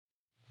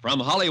From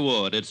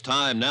Hollywood, it's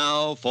time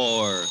now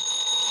for...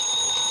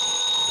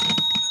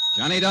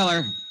 Johnny Dollar.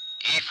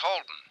 Eve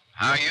Holden,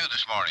 how are you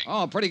this morning?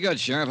 Oh, pretty good,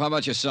 Sheriff. How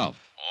about yourself?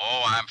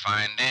 Oh, I'm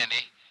fine, dandy.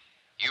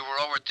 You were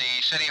over at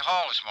the City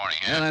Hall this morning,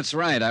 huh? Yeah, that's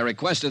right. I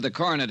requested the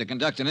coroner to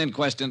conduct an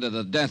inquest into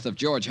the death of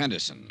George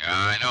Henderson. Yeah,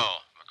 I know.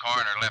 The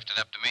coroner left it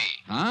up to me.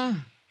 Huh?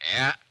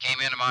 Yeah,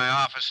 came into my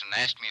office and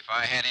asked me if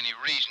I had any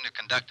reason to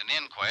conduct an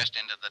inquest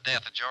into the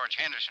death of George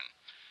Henderson.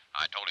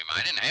 I told him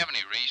I didn't have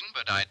any reason,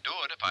 but I'd do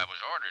it if I was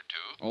ordered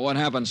to. Well, what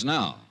happens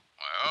now?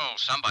 Well,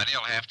 somebody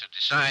will have to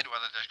decide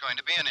whether there's going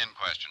to be an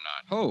inquest or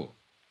not. Who?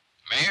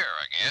 Mayor,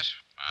 I guess.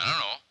 I don't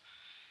know.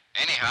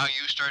 Anyhow,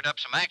 you stirred up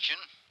some action,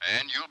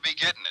 and you'll be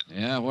getting it.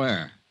 Yeah,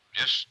 where?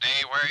 Just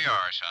stay where you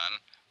are, son.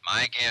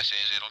 My guess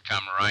is it'll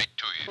come right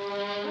to you.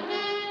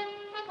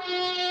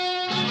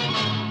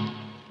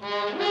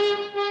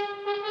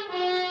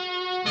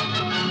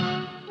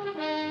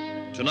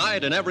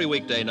 Tonight and every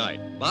weekday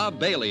night, Bob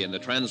Bailey in the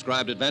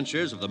transcribed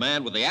adventures of the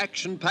man with the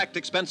action-packed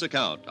expense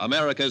account,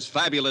 America's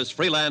fabulous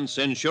freelance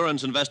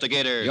insurance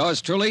investigator.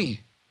 Yours truly,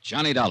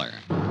 Johnny Dollar.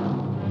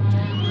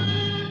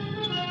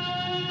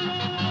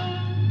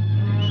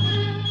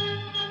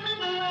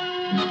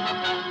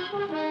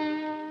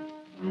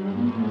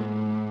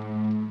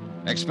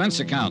 Expense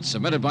account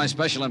submitted by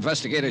Special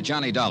Investigator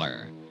Johnny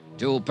Dollar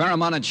to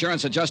Paramount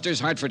Insurance Adjusters,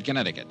 Hartford,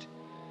 Connecticut.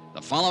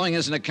 The following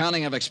is an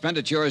accounting of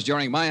expenditures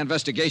during my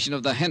investigation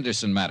of the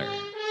Henderson matter.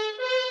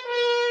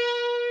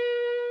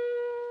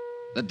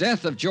 The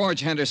death of George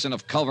Henderson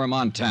of Culver,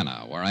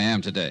 Montana, where I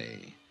am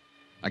today.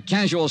 A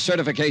casual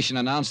certification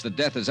announced the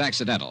death is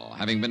accidental,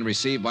 having been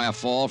received by a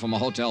fall from a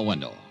hotel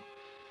window.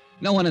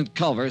 No one in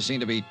Culver seemed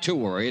to be too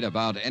worried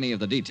about any of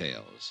the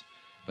details.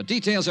 But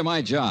details are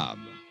my job.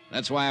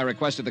 That's why I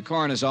requested the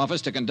coroner's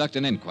office to conduct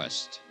an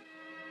inquest.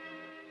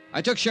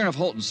 I took Sheriff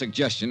Holton's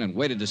suggestion and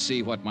waited to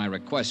see what my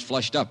request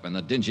flushed up in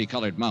the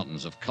dingy-colored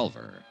mountains of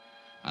Culver.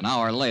 An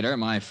hour later,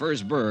 my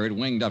first bird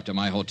winged up to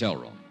my hotel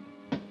room.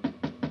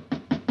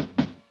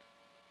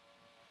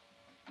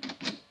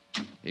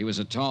 He was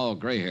a tall,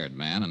 gray-haired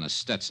man in a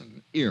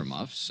Stetson,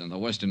 earmuffs, and the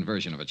western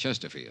version of a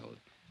Chesterfield.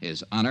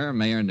 His Honor,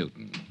 Mayor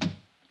Newton.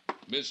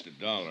 Mr.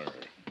 Dollar,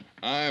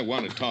 I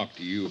want to talk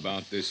to you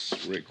about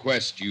this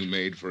request you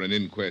made for an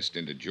inquest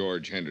into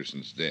George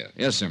Henderson's death.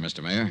 Yes, sir,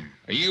 Mr. Mayor.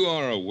 You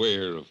are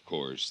aware, of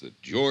course,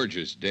 that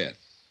George's death,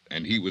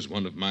 and he was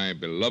one of my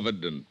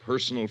beloved and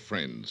personal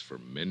friends for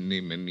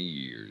many, many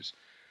years,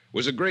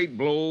 was a great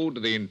blow to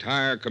the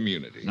entire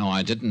community. No,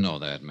 I didn't know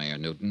that, Mayor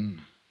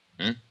Newton.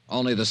 Huh?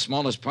 Only the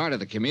smallest part of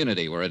the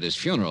community were at his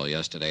funeral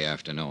yesterday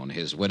afternoon.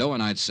 His widow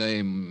and I'd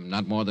say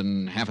not more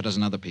than half a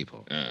dozen other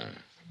people.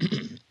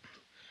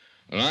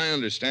 Well, I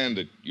understand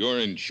that your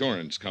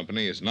insurance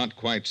company is not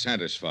quite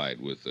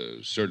satisfied with the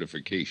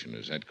certification.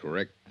 Is that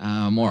correct?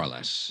 More or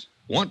less.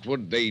 What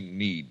would they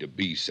need to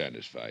be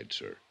satisfied,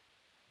 sir?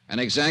 An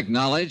exact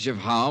knowledge of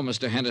how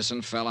Mr.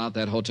 Henderson fell out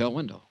that hotel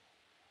window.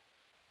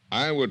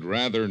 I would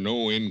rather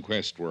no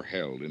inquest were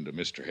held into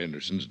Mr.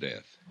 Henderson's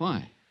death.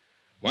 Why?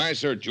 Why,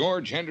 sir,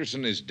 George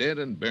Henderson is dead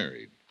and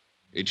buried.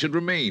 It should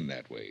remain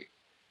that way.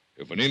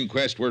 If an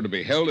inquest were to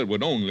be held, it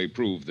would only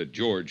prove that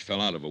George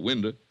fell out of a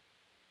window.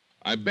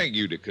 I beg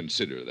you to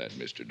consider that,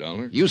 Mr.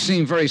 Dollar. You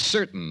seem very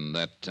certain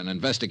that an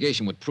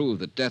investigation would prove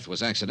that death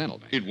was accidental,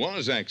 Mayor. It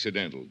was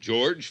accidental.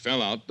 George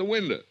fell out the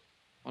window.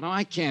 Well, now,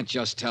 I can't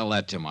just tell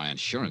that to my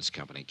insurance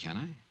company,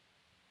 can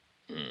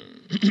I?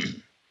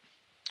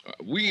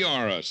 We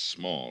are a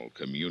small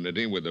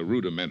community with a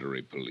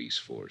rudimentary police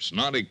force,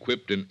 not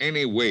equipped in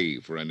any way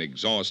for an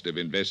exhaustive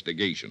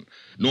investigation,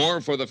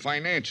 nor for the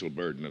financial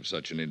burden of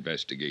such an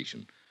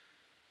investigation.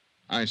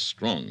 I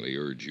strongly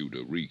urge you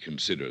to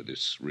reconsider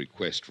this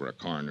request for a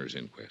coroner's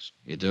inquest.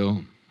 You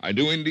do? I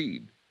do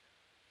indeed.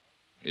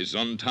 His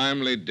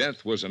untimely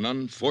death was an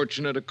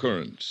unfortunate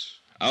occurrence,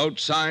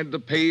 outside the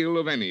pale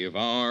of any of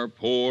our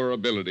poor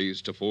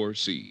abilities to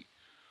foresee.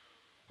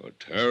 A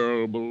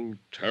terrible,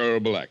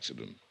 terrible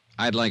accident.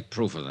 I'd like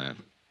proof of that.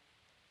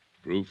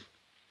 Proof?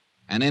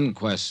 An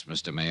inquest,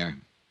 Mr. Mayor.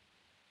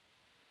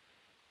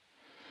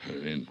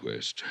 An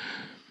inquest.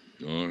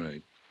 All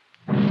right.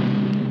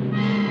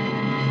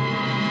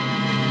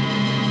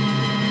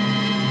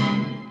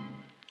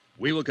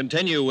 We will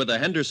continue with the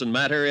Henderson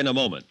matter in a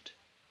moment.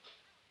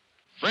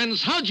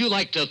 Friends, how'd you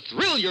like to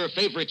thrill your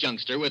favorite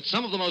youngster with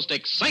some of the most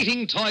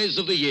exciting toys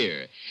of the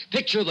year?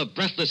 Picture the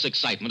breathless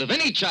excitement of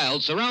any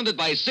child surrounded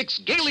by 6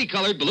 gaily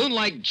colored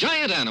balloon-like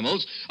giant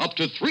animals up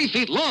to 3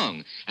 feet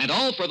long, and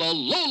all for the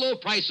low, low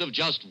price of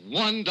just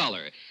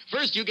 $1.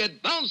 First, you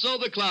get Bounzo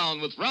the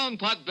clown with round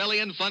pot belly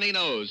and funny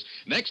nose.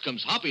 Next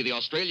comes Hoppy the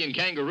Australian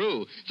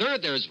kangaroo.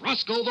 Third, there's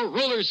Roscoe the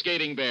roller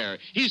skating bear.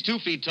 He's 2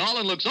 feet tall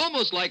and looks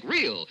almost like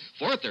real.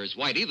 Fourth, there's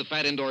Whitey the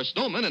fat indoor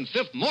snowman. And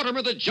fifth,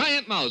 Mortimer the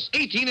giant mouse,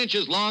 18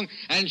 inches long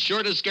and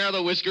sure to scare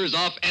the whiskers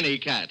off any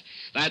cat.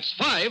 That's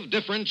 5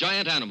 different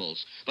giant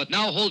animals. But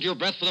now hold your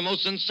breath for the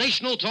most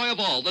sensational toy of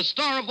all, the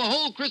star of the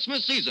whole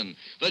Christmas season,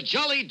 the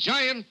jolly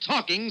giant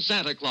talking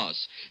Santa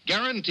Claus.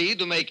 Guaranteed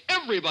to make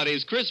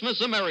everybody's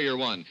Christmas a merrier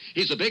one.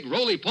 He's a big,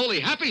 roly-poly,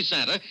 happy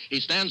Santa. He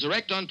stands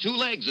erect on 2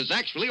 legs, is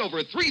actually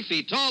over 3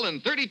 feet tall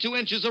and 32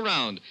 inches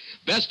around.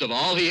 Best of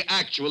all, he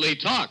actually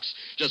talks.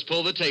 Just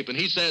pull the tape and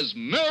he says,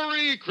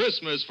 Merry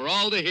Christmas for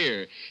all to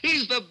hear.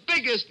 He's the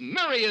biggest,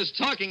 merriest,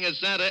 talkingest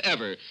Santa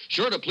ever.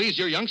 Sure to please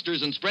your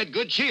youngsters and spread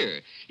good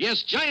cheer.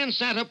 Yes, Giant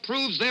Santa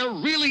proves there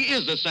really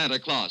is a Santa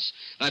Claus.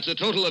 That's a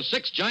total of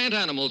 6 giant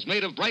animals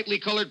made of brightly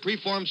colored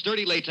preformed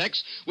sturdy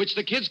latex, which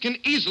the kids can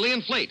easily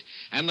inflate.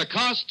 And the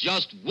cost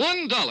just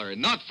 $1,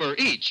 not for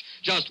each.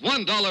 Just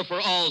 $1 for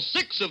all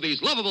 6 of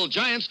these lovable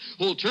giants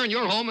who'll turn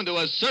your home into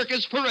a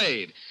circus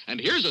parade. And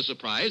here's a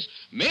surprise.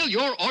 Mail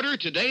your order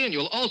today and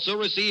you'll also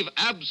receive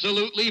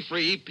absolutely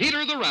free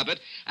Peter the Rabbit,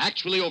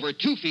 actually over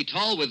 2 feet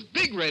tall with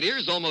big red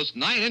ears almost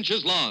 9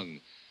 inches long.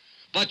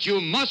 But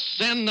you must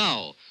send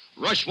now.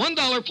 Rush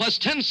 $1 plus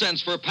 10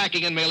 cents for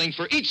packing and mailing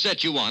for each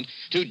set you want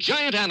to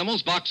Giant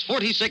Animals, Box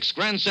 46,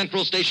 Grand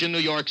Central Station, New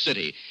York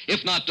City.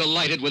 If not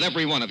delighted with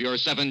every one of your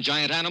 7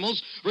 giant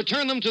animals,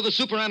 return them to the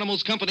Super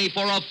Animals Company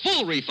for a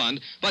full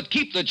refund, but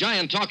keep the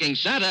giant talking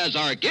Santa as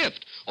our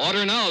gift.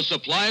 Order now.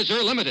 Supplies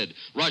are limited.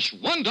 Rush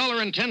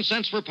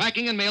 $1.10 for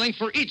packing and mailing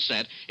for each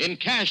set in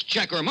cash,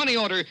 check, or money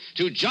order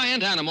to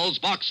Giant Animals,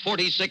 Box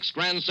 46,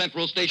 Grand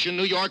Central Station,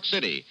 New York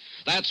City.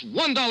 That's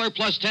 $1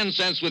 plus 10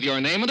 cents with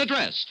your name and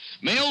address.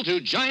 Mail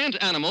to Giant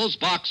Animals,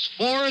 Box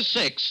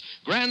 46,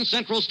 Grand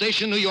Central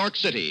Station, New York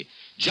City.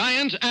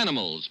 Giant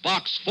Animals,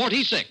 Box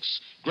 46,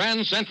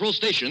 Grand Central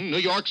Station, New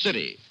York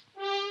City.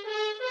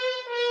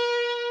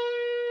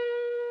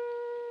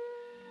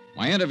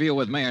 My interview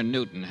with Mayor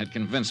Newton had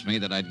convinced me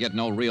that I'd get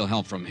no real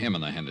help from him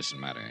in the Henderson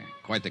matter.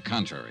 Quite the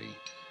contrary.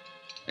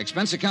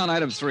 Expense account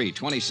item 3,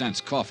 20 cents,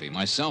 coffee,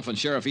 myself and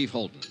Sheriff Eve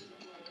Holton.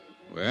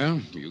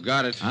 Well, you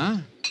got it. Huh?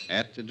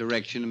 At the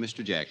direction of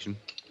Mr. Jackson.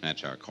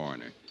 That's our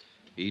coroner.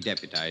 He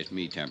deputized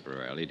me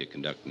temporarily to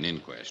conduct an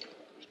inquest.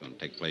 It's going to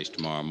take place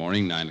tomorrow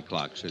morning, 9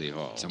 o'clock, City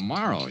Hall.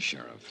 Tomorrow,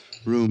 Sheriff.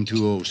 Room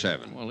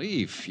 207. Well,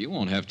 Eve, you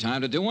won't have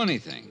time to do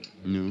anything.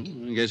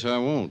 No, I guess I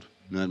won't.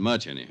 Not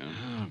much, anyhow.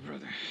 Oh,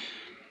 brother.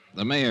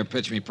 The mayor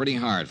pitched me pretty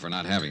hard for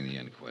not having the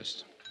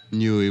inquest.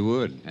 Knew he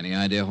would. Any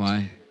idea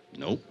why?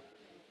 Nope.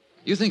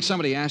 You think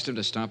somebody asked him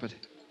to stop it?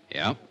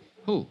 Yeah?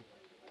 Who?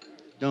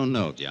 Don't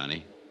know,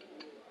 Johnny.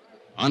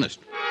 Honest.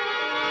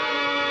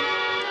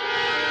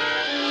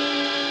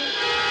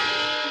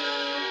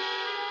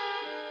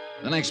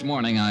 The next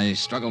morning, I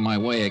struggled my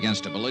way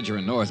against a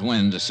belligerent north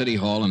wind to City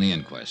Hall and the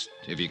inquest,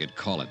 if you could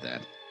call it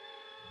that.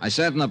 I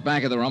sat in the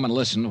back of the room and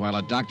listened while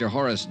a Dr.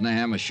 Horace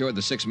Nam assured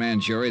the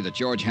 6-man jury that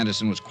George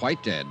Henderson was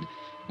quite dead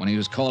when he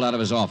was called out of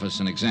his office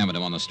and examined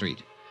him on the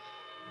street.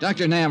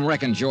 Dr. Nam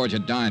reckoned George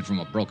had died from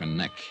a broken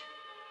neck.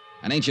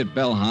 An ancient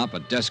bellhop, a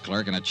desk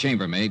clerk, and a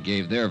chambermaid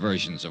gave their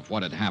versions of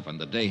what had happened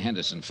the day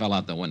Henderson fell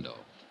out the window.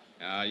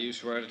 Now, you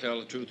swear to tell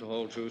the truth, the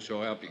whole truth,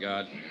 so help you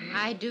God?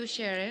 I do,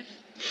 Sheriff.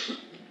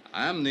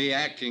 I'm the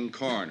acting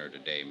coroner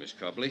today, Miss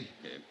Copley.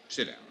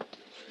 Sit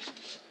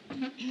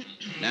down.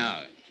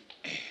 Now,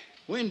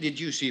 when did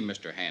you see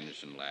Mr.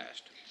 Henderson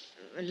last?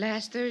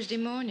 Last Thursday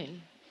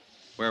morning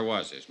Where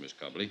was this, Miss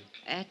Copley?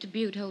 at the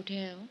Butte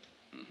Hotel.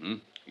 Mm-hmm.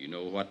 You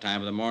know what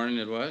time of the morning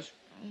it was?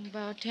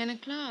 About 10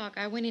 o'clock.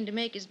 I went in to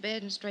make his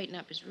bed and straighten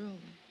up his room.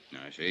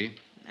 I see.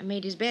 I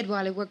made his bed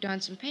while he worked on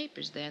some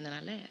papers there, and then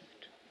I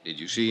left. Did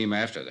you see him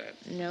after that?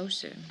 No,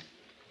 sir.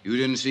 You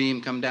didn't see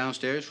him come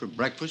downstairs for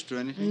breakfast or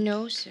anything?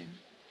 No, sir.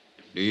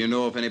 Do you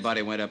know if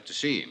anybody went up to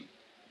see him?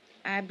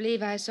 I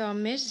believe I saw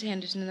Mrs.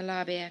 Henderson in the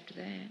lobby after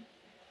that.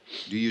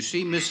 Do you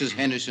see Mrs.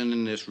 Henderson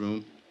in this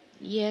room?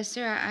 Yes,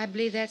 sir. I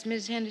believe that's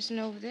Mrs. Henderson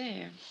over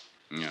there.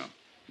 No,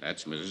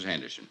 that's Mrs.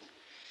 Henderson.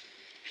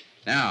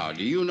 Now,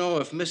 do you know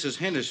if Mrs.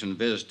 Henderson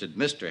visited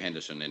Mr.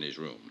 Henderson in his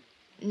room?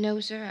 No,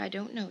 sir. I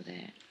don't know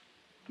that.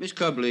 Miss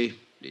Copley,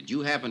 did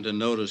you happen to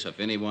notice if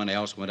anyone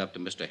else went up to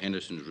Mr.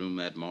 Henderson's room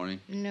that morning?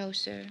 No,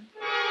 sir.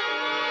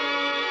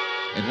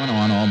 It went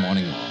on all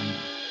morning long.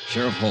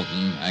 Sheriff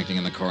Holton, acting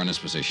in the coroner's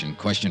position,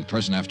 questioned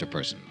person after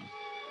person.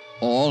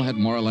 All had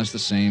more or less the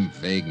same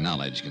vague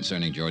knowledge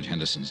concerning George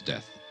Henderson's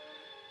death.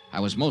 I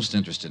was most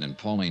interested in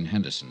Pauline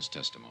Henderson's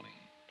testimony.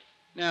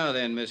 Now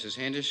then, Mrs.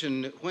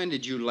 Henderson, when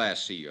did you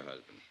last see your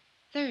husband?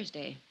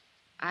 Thursday.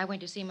 I went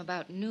to see him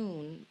about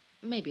noon,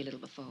 maybe a little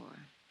before.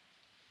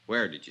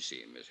 Where did you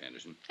see him, Miss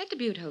Henderson? At the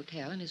Butte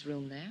Hotel, in his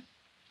room there.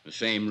 The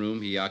same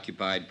room he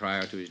occupied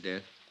prior to his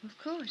death? Of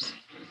course.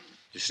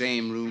 The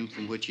same room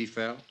from which he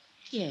fell?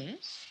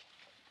 Yes.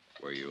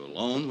 Were you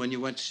alone when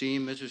you went to see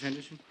him, Mrs.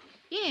 Henderson?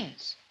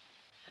 Yes.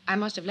 I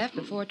must have left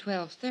before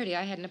 12:30.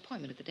 I had an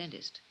appointment at the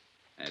dentist.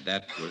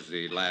 That was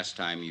the last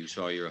time you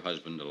saw your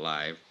husband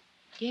alive?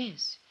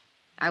 Yes.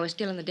 I was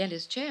still in the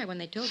dentist's chair when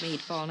they told me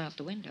he'd fallen out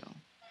the window.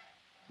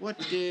 What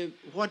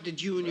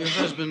did you and your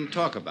husband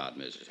talk about,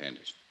 Mrs.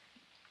 Henderson?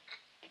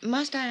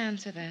 Must I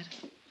answer that?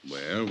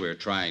 Well, we're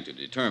trying to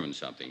determine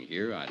something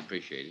here. I'd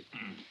appreciate it.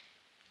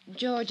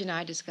 George and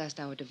I discussed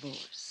our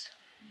divorce.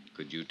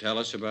 Could you tell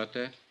us about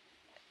that?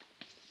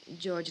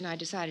 George and I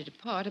decided to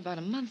part about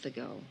a month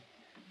ago.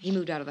 He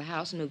moved out of the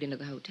house and moved into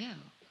the hotel.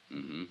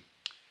 Mm-hmm.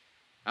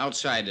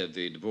 Outside of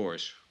the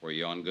divorce, were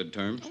you on good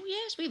terms? Oh,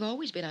 yes, we've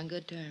always been on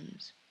good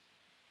terms.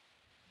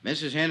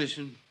 Mrs.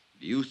 Henderson,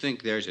 do you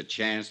think there's a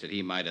chance that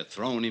he might have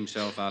thrown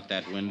himself out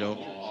that window?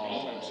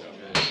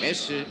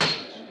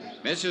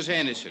 Mrs.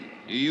 Henderson,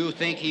 do you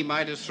think he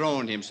might have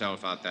thrown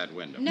himself out that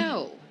window?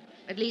 No.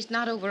 At least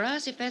not over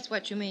us, if that's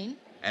what you mean.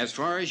 As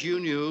far as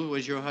you knew,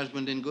 was your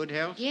husband in good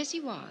health? Yes,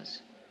 he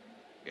was.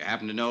 You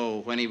happen to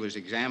know when he was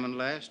examined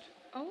last?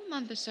 Oh, a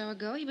month or so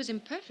ago, he was in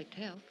perfect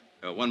health.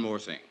 One more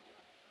thing.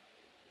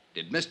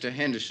 Did Mr.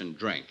 Henderson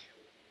drink?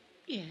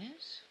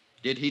 Yes.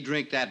 Did he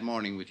drink that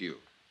morning with you?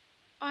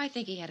 I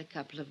think he had a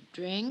couple of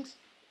drinks.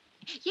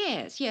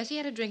 Yes, he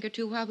had a drink or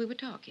two while we were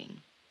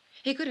talking.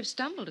 He could have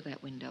stumbled to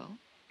that window.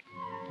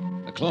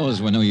 The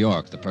clothes were New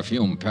York, the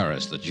perfume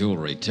Paris, the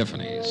jewelry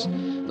Tiffany's.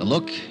 The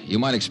look, you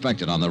might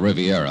expect it on the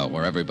Riviera,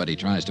 where everybody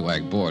tries to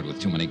act bored with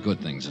too many good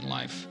things in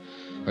life.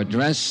 Her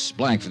dress,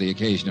 black for the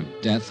occasion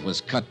of death, was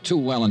cut too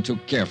well and too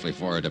carefully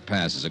for her to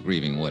pass as a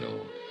grieving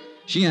widow.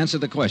 She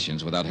answered the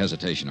questions without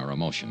hesitation or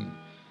emotion.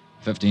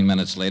 15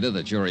 minutes later,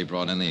 the jury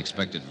brought in the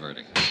expected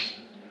verdict.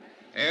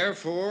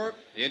 Therefore,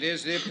 it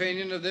is the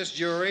opinion of this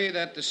jury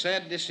that the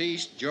said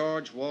deceased,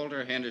 George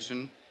Walter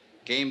Henderson,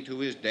 came to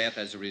his death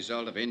as a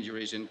result of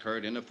injuries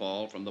incurred in a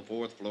fall from the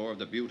 4th floor of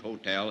the Butte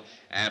Hotel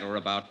at or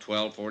about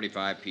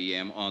 12:45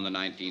 p.m. on the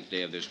 19th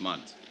day of this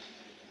month.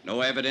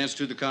 No evidence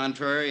to the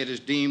contrary, it is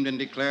deemed and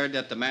declared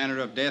that the manner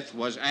of death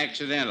was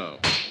accidental.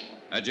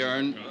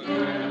 Adjourned.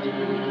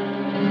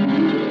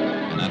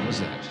 And that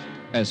was that.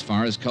 As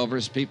far as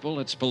Culver's people,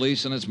 its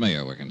police, and its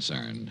mayor were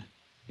concerned.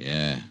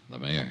 Yeah, the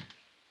mayor.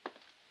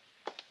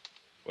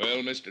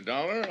 Well, Mr.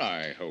 Dollar,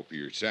 I hope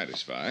you're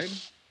satisfied.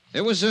 It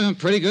was a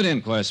pretty good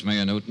inquest,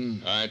 Mayor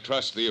Newton. I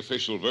trust the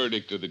official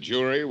verdict of the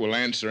jury will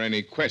answer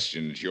any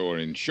questions your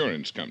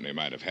insurance company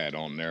might have had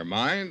on their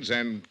minds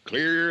and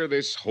clear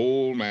this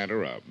whole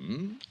matter up.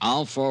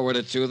 I'll forward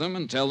it to them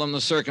and tell them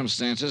the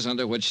circumstances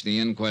under which the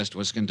inquest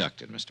was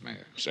conducted, Mr.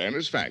 Mayor.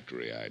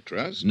 Satisfactory, I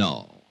trust.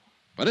 No,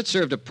 but it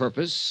served a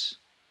purpose.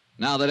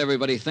 Now that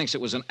everybody thinks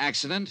it was an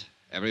accident,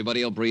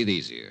 everybody will breathe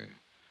easier.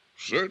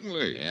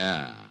 Certainly.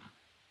 Yeah.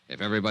 If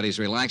everybody's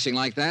relaxing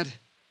like that,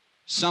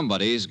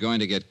 somebody's going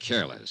to get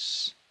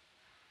careless.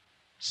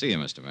 See you,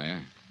 Mr.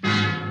 Mayor.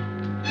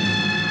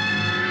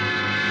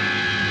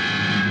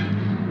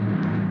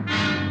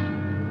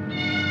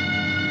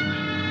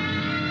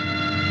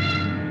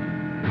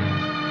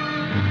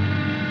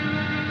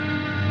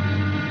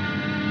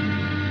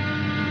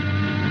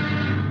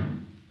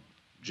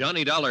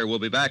 Johnny Dollar will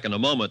be back in a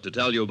moment to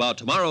tell you about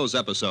tomorrow's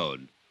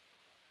episode.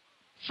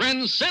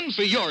 Friends, send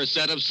for your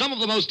set of some of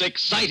the most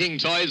exciting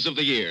toys of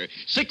the year.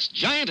 6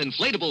 giant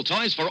inflatable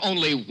toys for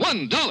only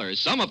 $1,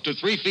 some up to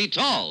 3 feet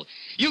tall.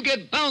 You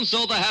get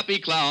Bounce-O the happy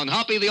clown,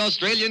 Hoppy the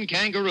Australian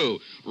kangaroo,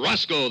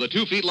 Roscoe the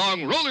 2 feet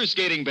long roller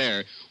skating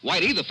bear,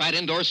 Whitey the fat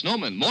indoor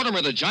snowman,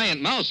 Mortimer the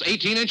giant mouse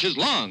 18 inches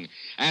long,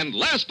 and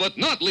last but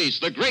not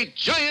least, the great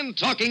giant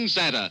talking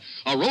Santa,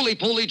 a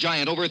roly-poly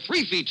giant over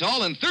 3 feet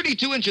tall and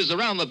 32 inches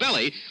around the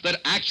belly that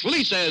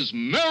actually says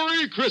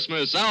Merry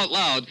Christmas out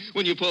loud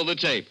when you pull the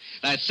tape.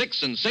 That's 6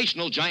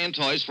 sensational giant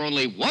toys for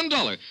only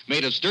 $1,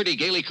 made of sturdy,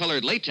 gaily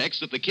colored latex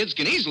that the kids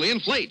can easily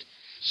inflate.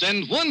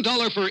 Send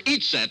 $1 for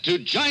each set to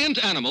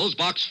Giant Animals,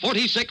 Box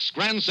 46,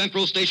 Grand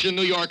Central Station,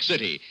 New York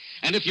City.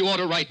 And if you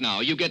order right now,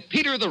 you get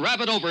Peter the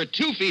Rabbit over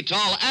 2 feet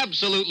tall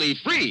absolutely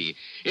free.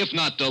 If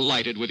not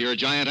delighted with your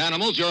giant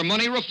animals, your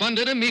money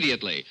refunded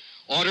immediately.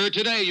 Order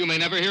today. You may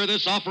never hear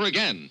this offer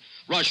again.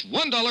 Rush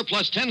 $1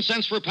 plus 10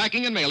 cents for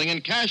packing and mailing in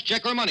cash,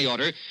 check, or money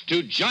order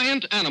to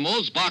Giant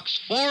Animals, Box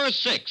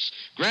 46,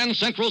 Grand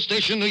Central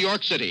Station, New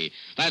York City.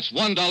 That's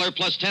 $1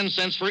 plus 10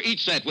 cents for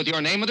each set with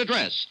your name and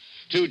address.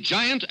 To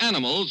Giant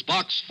Animals,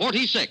 Box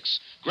 46,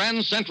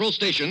 Grand Central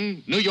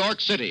Station, New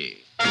York City.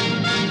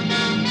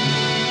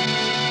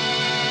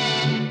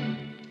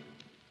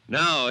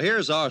 Now,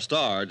 here's our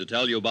star to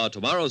tell you about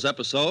tomorrow's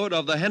episode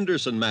of The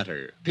Henderson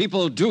Matter.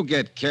 People do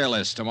get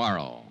careless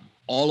tomorrow,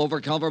 all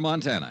over Culver,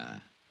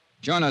 Montana.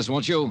 Join us,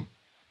 won't you?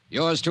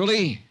 Yours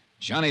truly,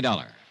 Johnny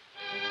Dollar.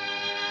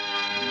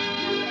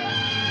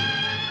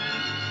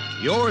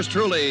 Yours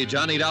truly,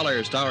 Johnny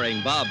Dollar,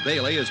 starring Bob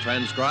Bailey, is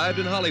transcribed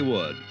in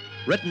Hollywood.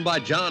 Written by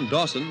John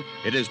Dawson,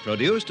 it is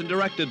produced and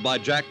directed by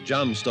Jack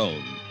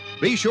Johnstone.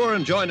 Be sure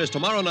and join us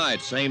tomorrow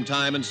night, same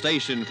time and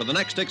station, for the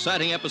next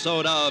exciting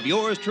episode of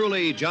Yours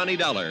truly, Johnny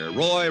Dollar.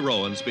 Roy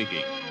Rowan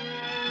speaking.